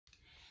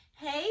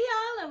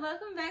and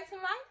welcome back to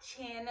my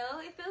channel.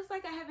 It feels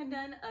like I haven't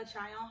done a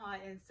try on haul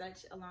in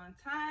such a long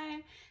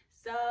time,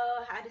 so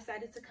I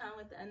decided to come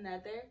with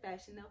another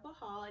Fashion Nova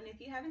haul. And if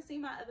you haven't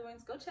seen my other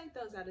ones, go check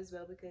those out as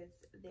well because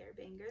they're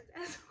bangers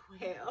as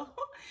well.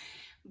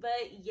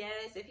 But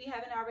yes, if you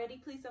haven't already,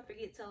 please don't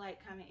forget to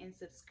like, comment, and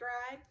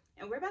subscribe.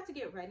 And we're about to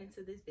get right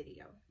into this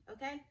video,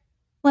 okay?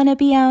 Wanna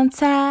be on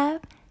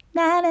top?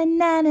 Na na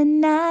na na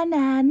na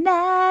na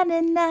na na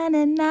na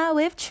na na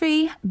with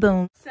Tree.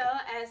 Boom. So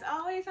as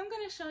always, I'm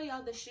gonna show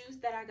y'all the shoes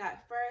that I got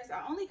first.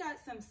 I only got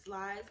some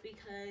slides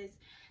because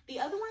the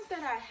other ones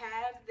that I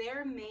have,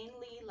 they're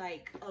mainly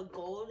like a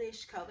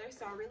goldish color,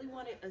 so I really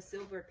wanted a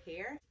silver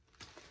pair.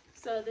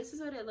 So this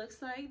is what it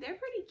looks like. They're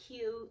pretty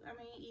cute. I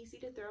mean, easy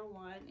to throw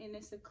on, and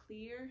it's a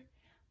clear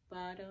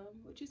bottom,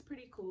 which is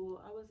pretty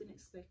cool. I wasn't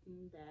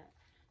expecting that.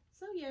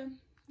 So yeah,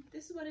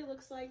 this is what it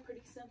looks like.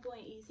 Pretty simple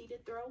and easy to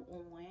throw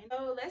on.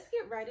 So let's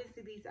get right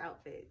into these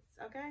outfits,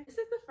 okay? This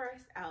is the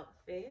first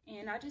outfit,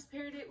 and I just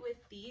paired it with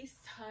these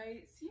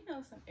tights, you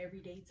know, some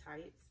everyday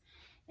tights.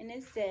 And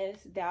it says,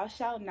 "Thou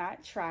shalt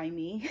not try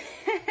me."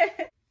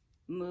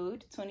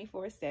 Mood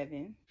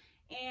 24/7.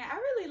 And I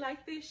really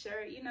like this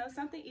shirt, you know,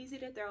 something easy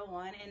to throw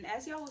on. And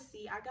as y'all will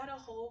see, I got a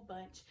whole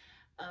bunch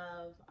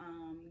of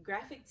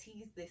graphic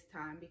tees this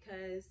time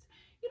because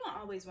you don't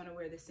always want to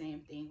wear the same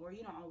thing, or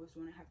you don't always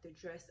want to have to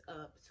dress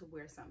up to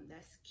wear something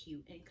that's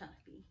cute and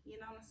comfy, you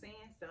know what I'm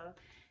saying? So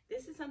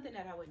this is something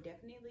that I would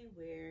definitely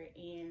wear,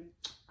 and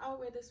I'll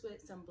wear this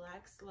with some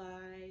black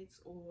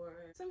slides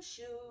or some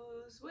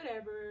shoes,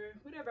 whatever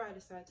I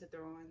decide to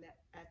throw on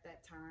at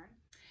that time.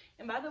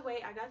 And by the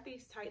way, I got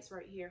these tights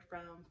right here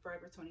from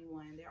Forever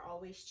 21. They're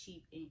always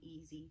cheap and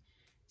easy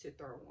to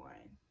throw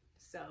on.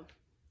 So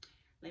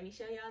let me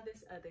show y'all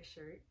this other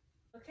shirt,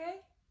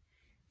 okay?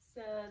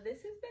 So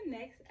this is the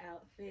next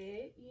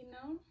outfit, you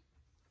know,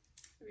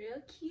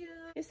 real cute.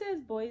 It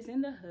says Boys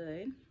in the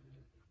Hood.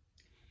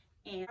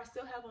 And I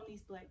still have on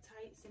these black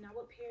tights, and I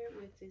would pair it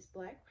with this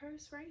black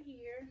purse right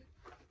here.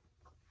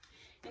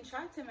 And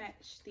try to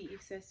match the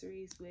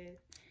accessories with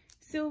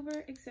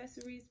silver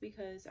accessories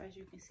because as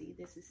you can see,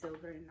 this is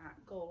silver and not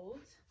gold.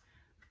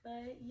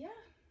 But yeah.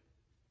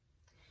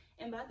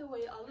 And by the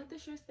way, all of the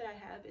shirts that I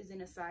have is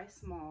in a size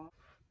small.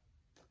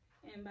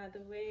 And by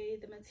the way,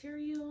 the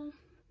material,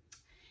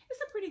 it's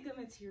a pretty good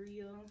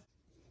material.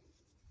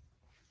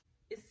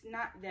 It's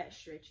not that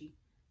stretchy.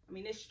 I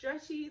mean, it's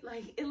stretchy,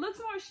 like it looks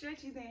more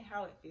stretchy than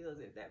how it feels,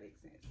 if that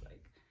makes sense.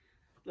 Like,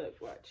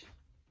 look, watch.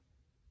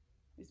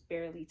 It's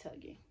barely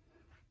tugging.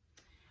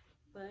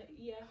 But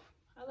yeah,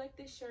 I like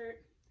this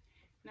shirt,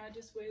 and I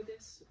just wear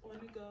this on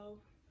the go,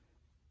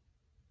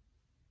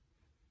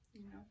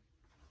 you know.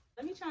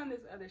 Let me try on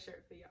this other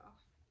shirt for y'all.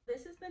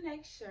 This is the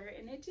next shirt,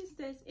 and it just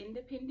says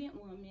Independent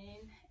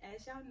Woman.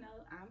 As y'all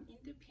know, I'm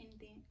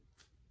independent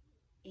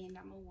and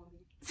I'm a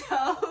woman.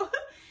 So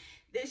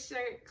this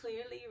shirt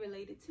clearly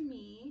related to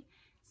me.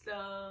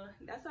 So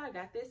that's why I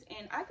got this.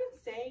 And I can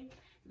say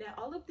that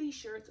all of these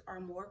shirts are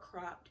more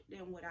cropped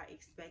than what I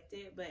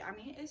expected, but I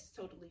mean, it's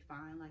totally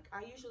fine. Like,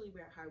 I usually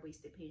wear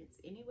high-waisted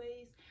pants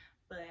anyways,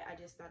 but I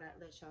just thought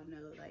I'd let y'all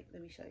know. Like,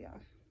 let me show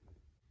y'all.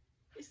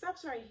 It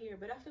stops right here,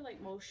 but I feel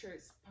like most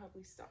shirts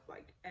probably stop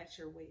like at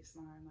your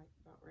waistline, like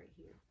about right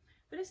here.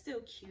 But it's still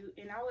cute,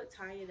 and I would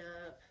tie it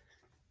up,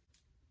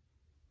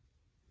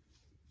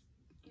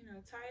 you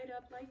know, tie it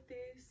up like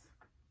this.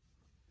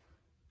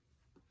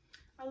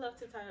 I love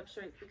to tie up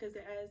shirts because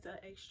it adds an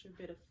extra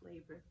bit of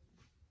flavor.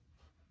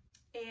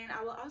 And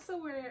I will also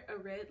wear a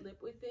red lip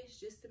with this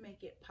just to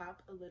make it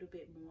pop a little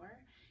bit more.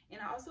 And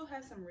I also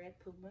have some red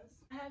Pumas.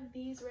 I have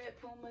these red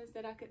Pumas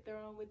that I could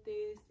throw on with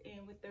this,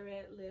 and with the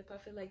red lip, I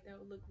feel like that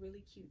would look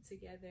really cute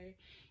together.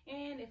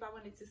 And if I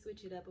wanted to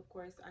switch it up, of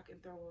course, I can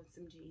throw on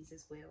some jeans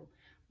as well.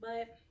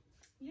 But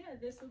yeah,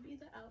 this would be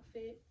the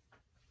outfit.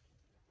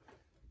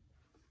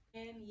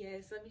 And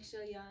yes, let me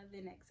show y'all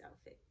the next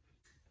outfit.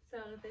 So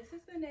this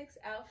is the next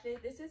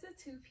outfit. This is a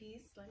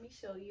two-piece. Let me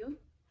show you.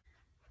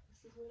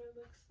 This is what it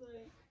looks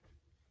like.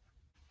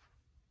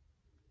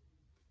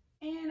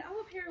 And I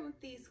will pair it with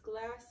these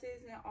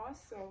glasses and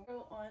also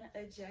throw on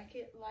a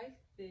jacket like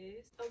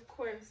this. Of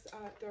course,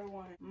 I'll throw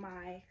on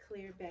my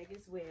clear bag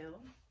as well.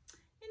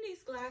 And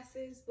these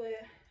glasses,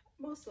 but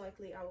most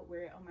likely I would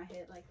wear it on my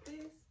head like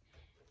this.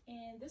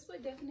 And this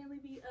would definitely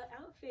be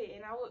an outfit.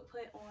 And I would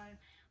put on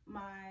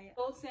my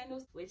gold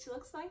sandals, which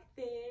looks like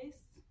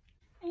this.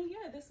 And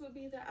yeah, this would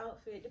be the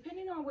outfit,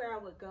 depending on where I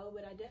would go.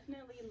 But I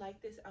definitely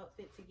like this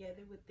outfit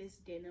together with this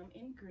denim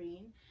in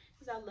green,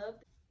 because I love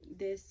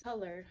this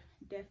color,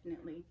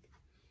 definitely.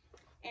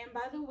 And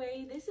by the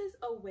way, this is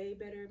a way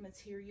better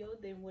material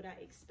than what I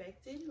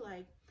expected.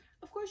 Like,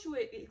 of course you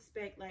would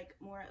expect like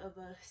more of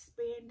a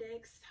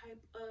spandex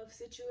type of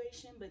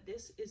situation, but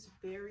this is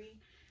very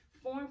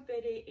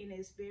form-fitted and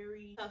is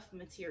very tough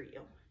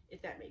material,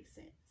 if that makes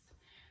sense.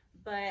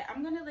 But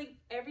I'm gonna link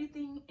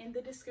everything in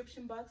the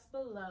description box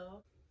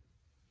below.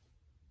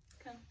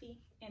 Comfy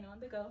and on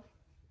the go.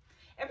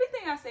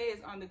 Everything I say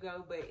is on the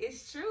go, but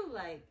it's true.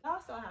 Like, y'all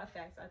saw how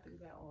fast I threw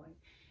that on.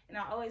 And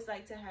I always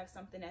like to have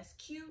something that's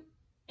cute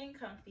and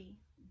comfy,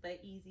 but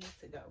easy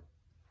to go.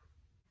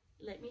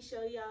 Let me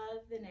show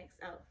y'all the next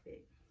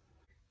outfit.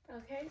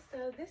 Okay,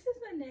 so this is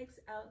the next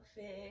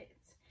outfit,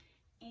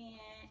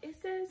 and it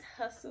says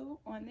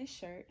hustle on this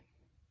shirt.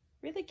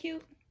 Really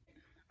cute.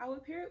 I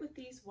would pair it with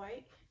these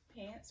white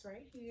pants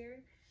right here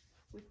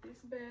with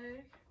this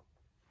bag.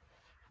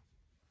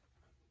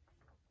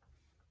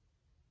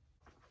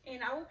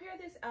 And I would pair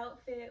this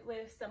outfit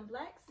with some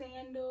black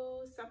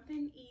sandals,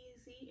 something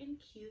easy and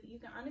cute. You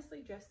can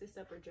honestly dress this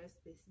up or dress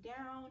this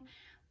down,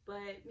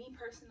 but me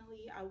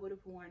personally, I would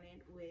have worn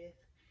it with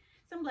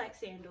some black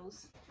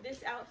sandals.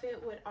 This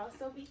outfit would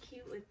also be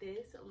cute with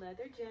this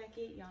leather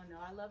jacket. Y'all know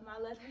I love my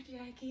leather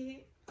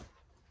jacket,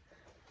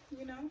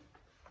 you know.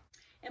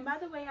 And by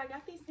the way, I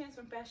got these pants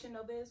from Fashion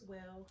Nova as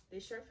well.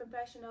 This shirt from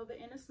Fashion Nova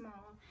in a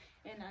small,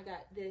 and I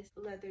got this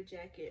leather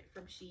jacket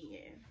from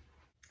Shein.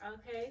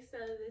 Okay, so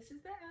this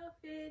is the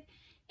outfit,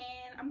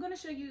 and I'm gonna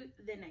show you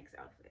the next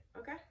outfit.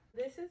 Okay,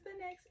 this is the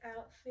next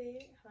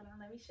outfit. Hold on,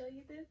 let me show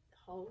you the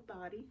whole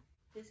body.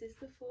 This is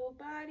the full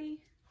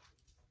body.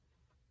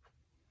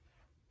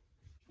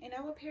 And I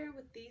will pair it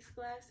with these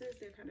glasses.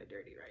 They're kind of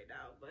dirty right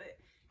now, but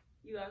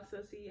you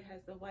also see it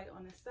has the white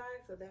on the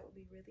side, so that would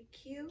be really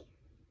cute.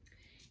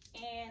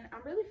 And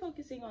I'm really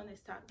focusing on this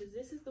top because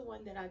this is the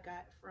one that I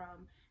got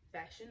from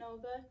Fashion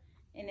Nova,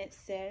 and it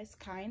says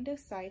Kinda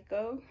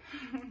Psycho.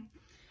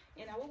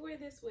 And I will wear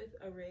this with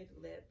a red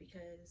lip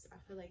because I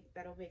feel like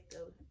that'll make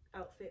the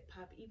outfit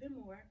pop even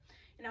more.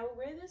 And I will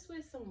wear this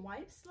with some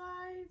white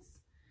slides,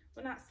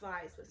 well, not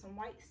slides, but some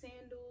white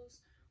sandals,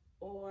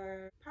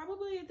 or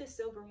probably the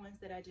silver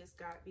ones that I just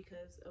got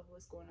because of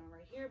what's going on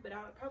right here. But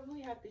I would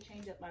probably have to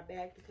change up my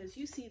bag because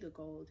you see the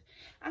gold.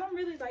 I don't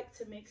really like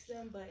to mix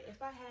them, but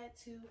if I had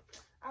to,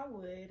 I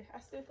would. I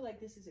still feel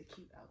like this is a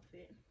cute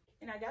outfit.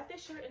 And I got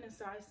this shirt in a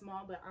size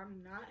small, but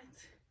I'm not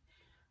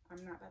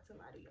about to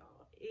lie to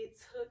y'all. It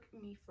took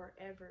me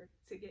forever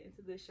to get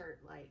into this shirt.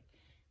 Like,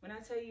 when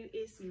I tell you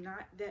it's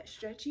not that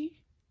stretchy,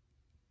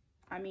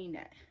 I mean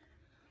that.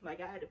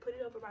 Like, I had to put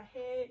it over my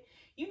head.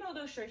 You know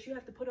those shirts you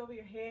have to put over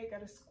your head,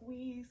 gotta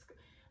squeeze.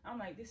 I'm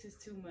like, this is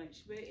too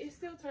much. But it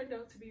still turned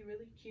out to be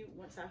really cute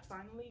once I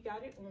finally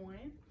got it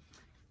on.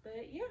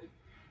 But yeah,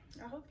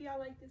 I hope y'all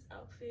like this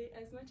outfit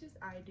as much as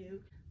I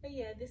do. But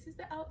yeah, this is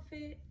the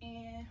outfit,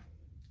 and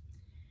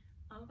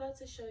I'm about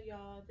to show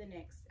y'all the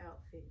next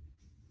outfit.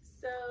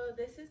 So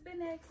this is the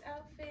next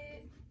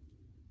outfit,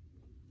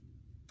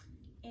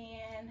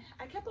 and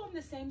I kept on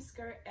the same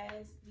skirt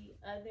as the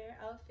other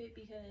outfit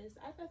because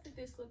I thought that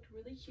this looked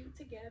really cute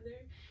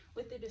together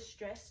with the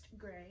distressed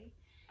gray.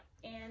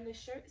 And the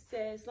shirt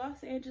says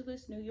Los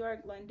Angeles, New York,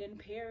 London,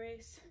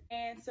 Paris,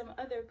 and some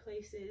other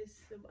places,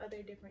 some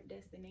other different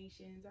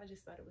destinations. I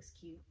just thought it was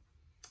cute,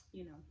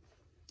 you know,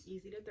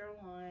 easy to throw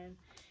on.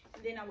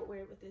 And then I would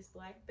wear it with this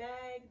black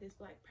bag, this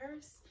black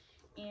purse,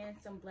 and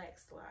some black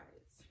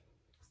slides.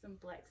 Some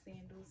black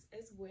sandals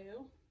as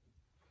well.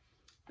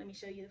 Let me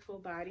show you the full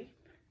body.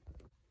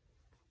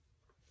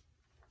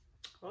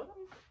 Hold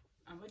on,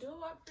 I'm gonna do a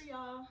walk for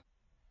y'all.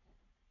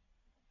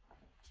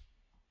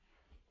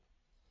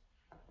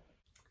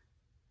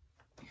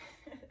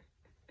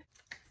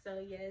 So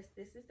yes,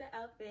 this is the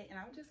outfit, and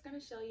I'm just gonna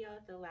show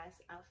y'all the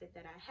last outfit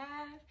that I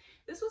have.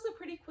 This was a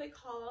pretty quick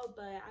haul,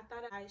 but I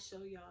thought I'd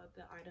show y'all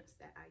the items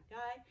that I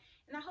got,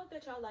 and I hope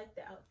that y'all like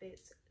the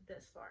outfits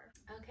thus far.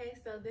 Okay,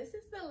 so this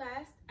is the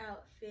last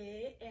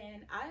outfit,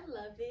 and I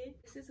love it.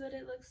 This is what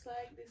it looks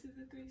like. This is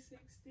a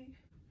 360.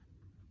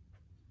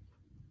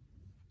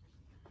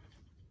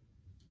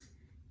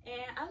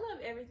 And I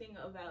love everything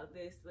about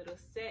this little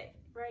set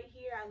right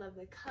here. I love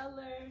the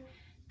color,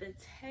 the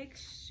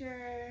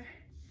texture,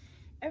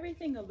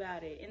 everything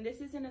about it. And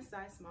this is in a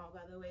size small,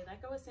 by the way.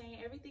 Like I was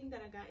saying, everything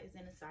that I got is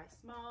in a size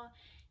small.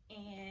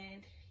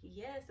 And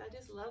yes, I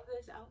just love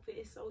this outfit.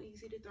 It's so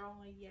easy to throw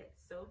on, yet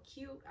so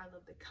cute. I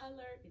love the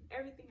color and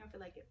everything. I feel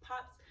like it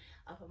pops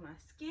off of my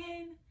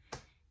skin.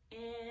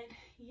 And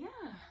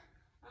yeah,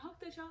 I hope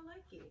that y'all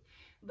like it.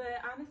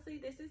 But honestly,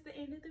 this is the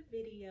end of the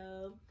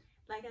video.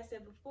 Like I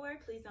said before,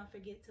 please don't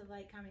forget to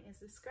like, comment, and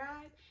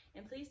subscribe.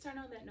 And please turn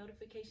on that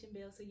notification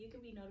bell so you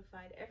can be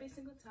notified every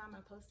single time I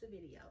post a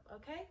video,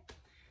 okay?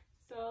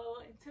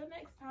 So until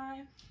next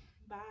time,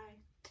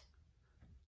 bye.